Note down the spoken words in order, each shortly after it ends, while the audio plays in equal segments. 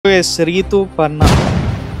Yes Rituparna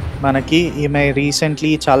మనకి ఈమె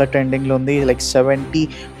recently చాలా ట్రెండింగ్లో ఉంది. Like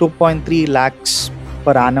 72.3 lakhs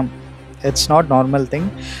per annum. It's not normal thing.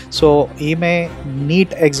 So ఈమె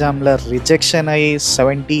నీట్ ఎగ్జామ్లో రిజెక్షన్ అయ్యి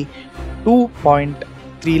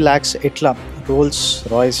 72.3 lakhs ఎట్లా రోల్స్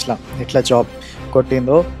రాయ్స్లా ఎట్లా జాబ్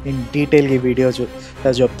కొట్టిందో ఇన్ డీటెయిల్గా ఈ వీడియో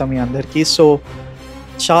చెప్తాం మీ అందరికీ. సో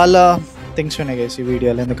చాలా థింగ్స్ ఉన్నాయి గైస్ ఈ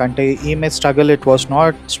వీడియోలో, ఎందుకంటే ఈమె struggle it was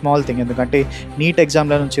not small thing. ఎందుకంటే నీట్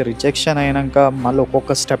ఎగ్జామ్ల నుంచి రిజెక్షన్ అయినాక మళ్ళీ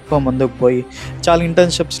ఒక్కొక్క స్టెప్ ముందుకు పోయి చాలా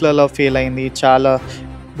ఇంటర్న్షిప్స్లలో ఫెయిల్ అయింది, చాలా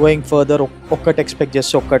గోయింగ్ ఫర్దర్ ఒక్కటి ఎక్స్పెక్ట్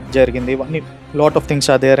చేస్తే ఒక్కటి జరిగింది. ఇవన్నీ lot of things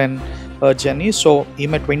are there and journey. So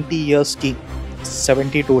ఈమె 20 yearsకి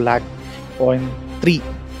 72.3 lakh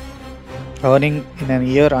earning in an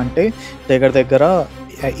year అంటే దగ్గర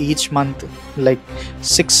each month like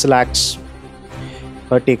 6 lakhs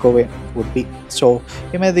take away would be. So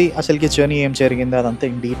ఈమెది అసలుకి జర్నీ ఏం జరిగింది అదంతా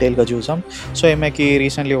ఇన్ డీటెయిల్గా చూసాం. సో ఈమెకి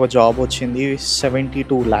రీసెంట్లీ ఒక జాబ్ వచ్చింది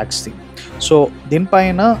 72 lakhsది. సో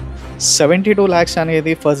దీనిపైన 72 lakhs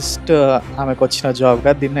అనేది ఫస్ట్ ఆమెకు వచ్చిన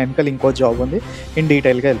జాబ్గా, దీని వెనకాల ఇంకో జాబ్ ఉంది, ఇన్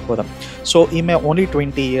డీటెయిల్గా వెళ్ళిపోదాం. సో ఈమె ఓన్లీ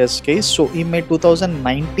 20 yearsకి. సో ఈమె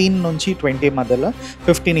 2019 నుంచి 20 మధ్యలో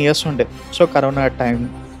 15 years ఉండే. So corona time,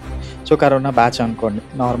 so corona batch అనుకోండి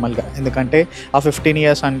నార్మల్గా, ఎందుకంటే ఆ 15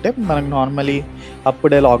 years అంటే మనకు నార్మలీ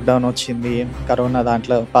అప్పుడే లాక్డౌన్ వచ్చింది, కరోనా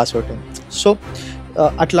దాంట్లో పాస్ అవుట్ అయింది. సో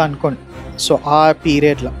అట్లా అనుకోండి. సో ఆ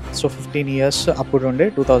పీరియడ్లో సో 15 years అప్పుడు ఉండే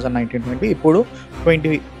 2019-20, ఇప్పుడు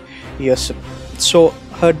 20 years. So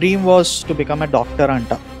her dream was to become a doctor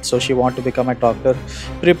anta. So she want to become a doctor,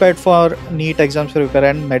 prepared for NEET exams, prepare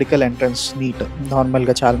and medical entrance NEET.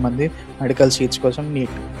 నార్మల్గా చాలామంది మెడికల్ సీట్స్ కోసం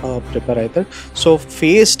NEET prepare అవుతారు. So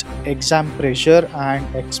faced exam pressure and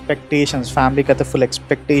expectations, ఫ్యామిలీకి అయితే full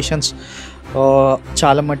expectations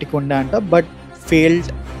చాలా మట్టుకు ఉండే అంట. But failed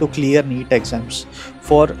to clear NEET exams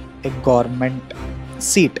for a government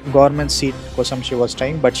seat కోసం she was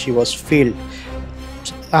trying, but she was failed.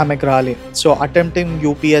 ఆమెకు రాలే. So attempting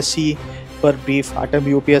UPSC for brief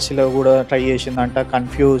యూపీఎస్సీలో కూడా ట్రై చేసిందంట.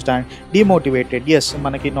 Confused and demotivated. ఎస్,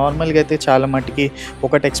 మనకి నార్మల్గా అయితే చాలా మట్టుకి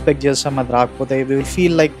ఒకటి ఎక్స్పెక్ట్ చేస్తాం, అది రాకపోతే we will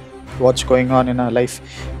feel like what's going on in our life,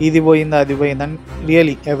 ఇది పోయిందా అది పోయిందని.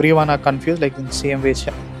 Really every one or confuse, like in same way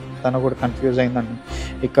తను కూడా కన్ఫ్యూజ్ అయిందని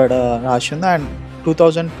ఇక్కడ రాసింది. And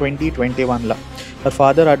 2020-21లో her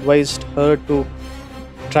father advised her to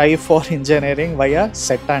try for engineering via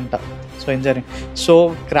set అంట. So engineering, so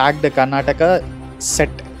cracked Karnataka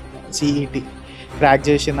set CET crack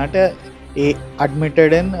చేసిందంటే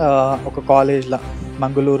అడ్మిటెడ్ ఇన్ ఒక కాలేజ్లో,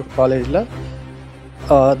 మంగళూరు కాలేజ్లో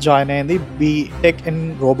జాయిన్ అయింది. BTech in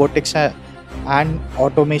robotics and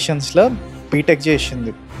ఆటోమేషన్స్లో BTech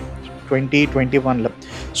చేసింది 2021లో.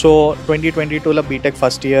 So 2022లో BTech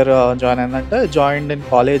first year join అయిందంటే. Joined in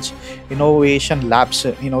college innovation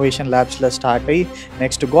ల్యాబ్స్లో start అయ్యి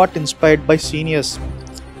next got inspired by seniors.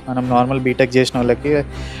 మనం నార్మల్ బీటెక్ చేసిన వాళ్ళకి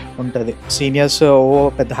ఉంటుంది, సీనియర్స్ ఓ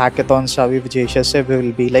పెద్ద హ్యాకథాన్స్ అవి ఇవి చేసేస్తే we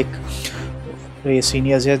will be like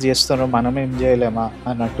seniors చేస్తున్నారు మనం ఏం చేయలేమా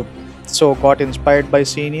అన్నట్టు. So got inspired by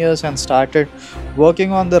seniors and started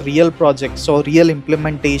working on the real project. So real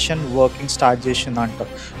implementation working start చేసిందంట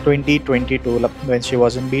 2022లో when she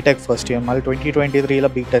was in BTech first year. మళ్ళీ 2023లో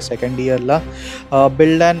బీటెక్ సెకండ్ ఇయర్లో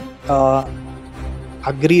build and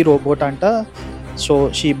agri robot అంట. So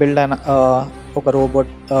she build and ఒక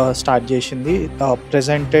robot start చేసింది.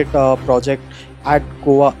 Presented project at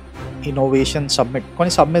Goa innovation submit.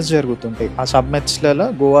 కొన్ని submits జరుగుతుంటాయి, ఆ సబ్మిట్స్లలో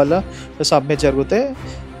గోవాలో సబ్మిట్ జరిగితే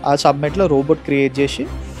ఆ సబ్మిట్లో రోబోట్ క్రియేట్ చేసి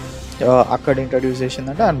అక్కడ ఇంట్రడ్యూస్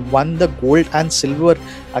చేసిందంటే. And one the gold and silver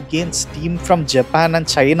against team from Japan and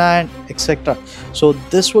China and etcetera. So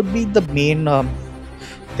this would be the main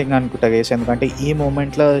thing అనుకుంటా గైస్, ఎందుకంటే ఈ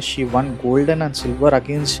మూమెంట్లో she won golden and silver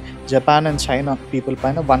against Japan and China people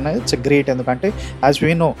పైన. One it's great, ఎందుకంటే as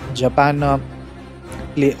we know Japan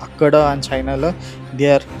అక్కడ and చైనాలో they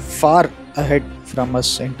are far ahead from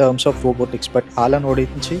us in terms of robotics. But వాళ్ళని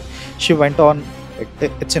ఓడించి she went on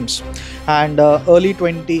it seems. And early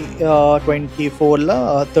 2024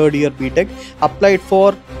 third year BTech applied for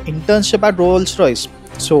internship at Rolls-Royce.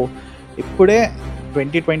 So ippude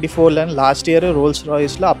 2024 last year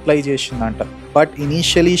Rolls-Royce apply చేసిందంట. But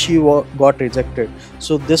initially she got rejected.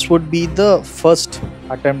 So this would be the first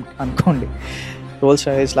attempt అనుకోండి.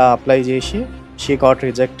 Rolls-Royce apply చేసి she got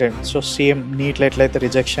rejected. So same NEET ఎట్లయితే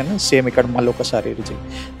rejection, same ఇక్కడ మళ్ళీ ఒకసారి reject.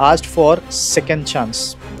 asked for second chance.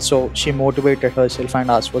 So she motivated herself and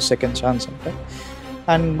asked for second chance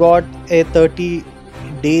and got a 30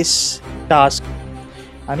 days task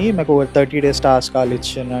అని మాకు 30 days task వాళ్ళు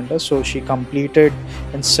ఇచ్చిందంట. So she completed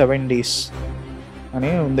in 7 days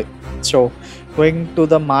అని ఉంది. So going to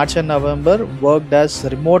the March and November worked as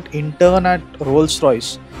remote intern at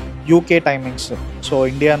Rolls-Royce UK timings. So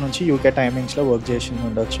India నుంచి UK టైమింగ్స్లో work చేసి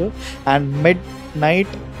ఉండొచ్చు. And mid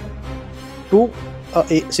night to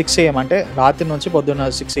 6 AM, అంటే రాత్రి నుంచి పొద్దున్న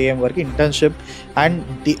 6 AM వరకు internship. And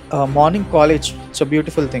the morning college. It's a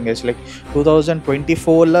beautiful thing. It's like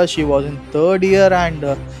 2024లో she was in third year. And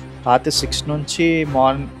రాత్రి 6 నుంచి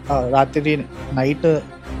రాత్రి నైట్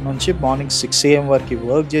నుంచి మార్నింగ్ 6 AM వరకు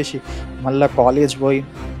వర్క్ చేసి మళ్ళీ కాలేజ్ పోయి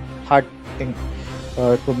హార్డ్ థింగ్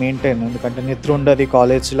టు మెయింటైన్. ఎందుకంటే నిద్ర ఉండదు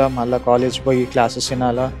కాలేజ్లో, మళ్ళీ కాలేజ్ పోయి క్లాసెస్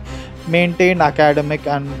వినాలా, maintain academic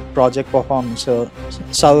and project performance.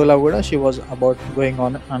 చదువులో కూడా she was about going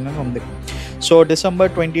on అని ఉంది. సో December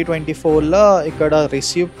 2024లో ఇక్కడ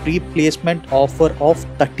receive pre placement offer of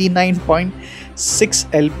 39.6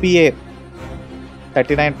 LPA.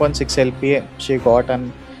 39.6 LPA she got and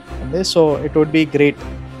this. So it would be great.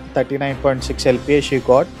 39.6 LPA she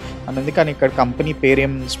got అనేది. కానీ ఇక్కడ company పేరు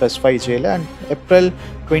ఏం స్పెసిఫై చేయలే. అండ్ April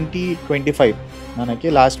 2025 మనకి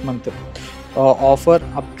last month offer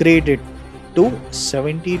upgraded to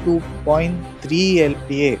 72.3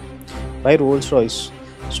 LPA by Rolls-Royce.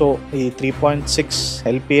 So ఈ 3.6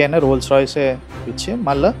 LPA అనే Rolls-Royce ఇచ్చి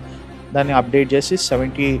మళ్ళీ దాన్ని అప్డేట్ చేసి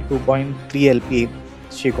 72.3 LPA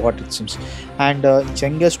she got it seems. And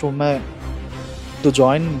youngest woman to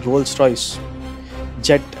join Rolls-Royce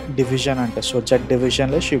jet division అంటే. సో జెట్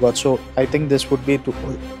డివిజన్లో she got. So I think this would be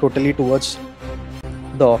totally towards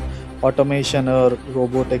the automation or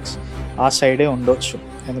robotics ఆ సైడే ఉండొచ్చు.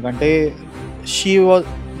 ఎందుకంటే షీ వాజ్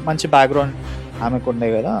మంచి background ఆమెకు ఉండే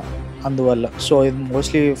కదా, అందువల్ల. సో ఇది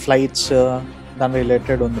మోస్ట్లీ ఫ్లైట్స్ దాని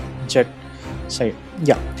రిలేటెడ్ ఉంది jet side.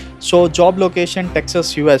 Yeah. So job location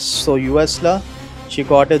Texas US. So యూఎస్లో she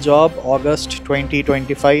got a job August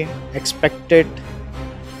 2025. Expected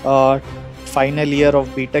final year of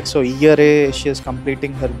BTech. So year she is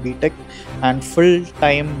completing her BTech and full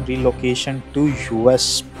time relocation to US.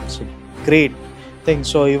 So great thing.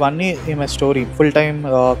 So ivanni in my story, full time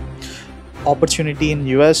opportunity in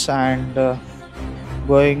US and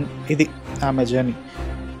going idi ame journey.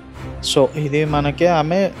 So idi manake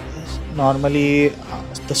ame normally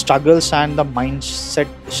the struggles and the mindset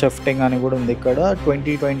shifting ani kuda undi ikkada.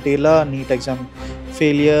 2020 la NEET exam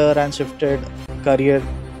failure and shifted career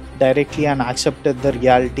directly and accepted the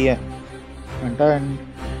reality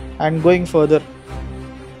and going further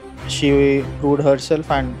she proved herself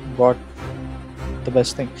and got the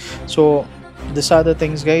best thing. So these are the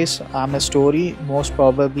things guys. I'm a story. Most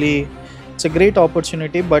probably it's a great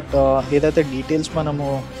opportunity, but ఏదైతే details మనము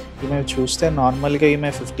ఈమె చూస్తే నార్మల్గా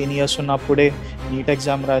ఈమె 15 years ఉన్నప్పుడే NEET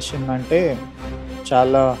exam రాసిందంటే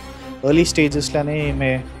చాలా early స్టేజెస్లోనే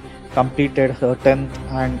ఈమె completed her 10th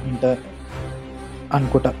and inter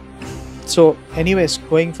అనుకుంటా. సో ఎనీవేస్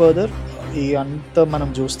గోయింగ్ ఫర్దర్ ఈ అంతా మనం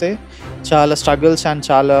చూస్తే చాలా స్ట్రగుల్స్ అండ్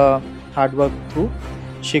చాలా hard work through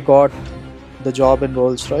she got the job in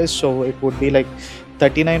Rolls-Royce. So it would be like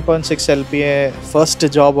 39.6 LPA first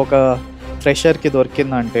job ఒక ఫ్రెషర్కి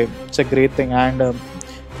దొరికిందంటే it's a great thing. And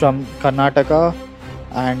from Karnataka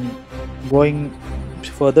and going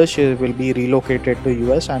further she will be రీలోకేటెడ్ to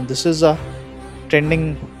US. And this is a trending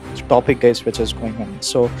topic guys which is going on.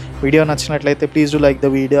 So video nachinatlaithe please do like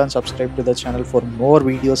the video and subscribe to the channel for more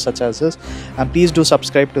videos such as this, and please do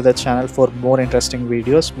subscribe to the channel for more interesting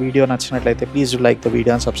videos. Video nachinatlaithe please do like the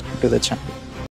video and subscribe to the channel.